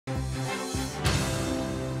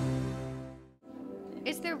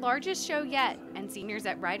It's their largest show yet, and seniors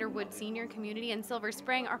at Riderwood Senior Community in Silver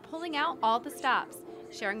Spring are pulling out all the stops,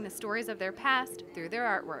 sharing the stories of their past through their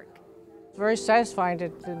artwork. It's very satisfying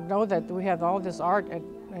to know that we have all this art at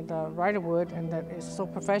Riderwood and that it's so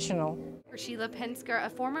professional. For Sheila Pinsker, a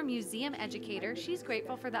former museum educator, she's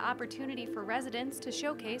grateful for the opportunity for residents to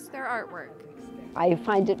showcase their artwork. I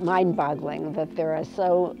find it mind-boggling that there are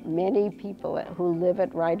so many people who live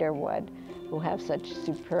at Riderwood who have such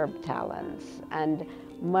superb talents, and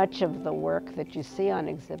much of the work that you see on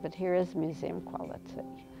exhibit here is museum quality.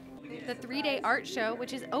 The three-day art show,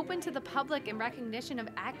 which is open to the public in recognition of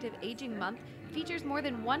Active Aging Month, features more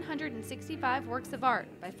than 165 works of art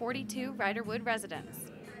by 42 Riderwood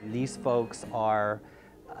residents. These folks are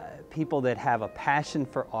people that have a passion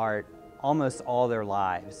for art almost all their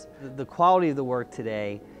lives. The quality of the work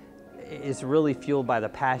today is really fueled by the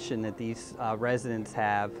passion that these residents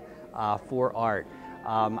have for art.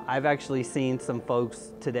 I've actually seen some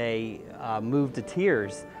folks today move to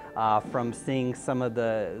tears from seeing some of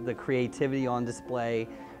the creativity on display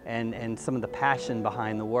and some of the passion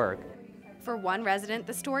behind the work. For one resident,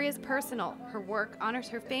 the story is personal. Her work honors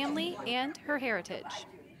her family and her heritage.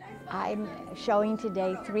 I'm showing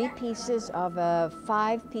today 3 pieces of a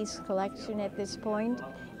 5-piece collection at this point,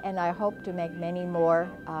 and I hope to make many more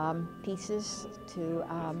pieces to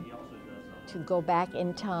go back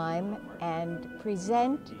in time and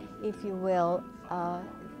present, if you will,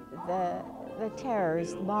 the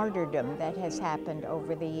terrors, martyrdom that has happened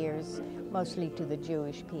over the years, mostly to the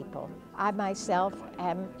Jewish people. I myself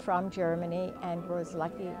am from Germany and was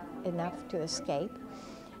lucky enough to escape,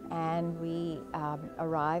 and we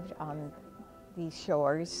arrived on these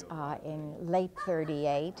shores in late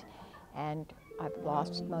 '38, and I've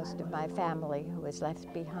lost most of my family who was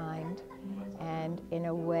left behind, and in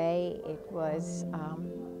a way it was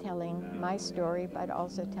telling my story, but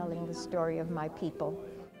also telling the story of my people.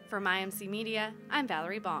 For MyMCMedia, I'm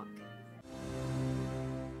Valerie Bonk.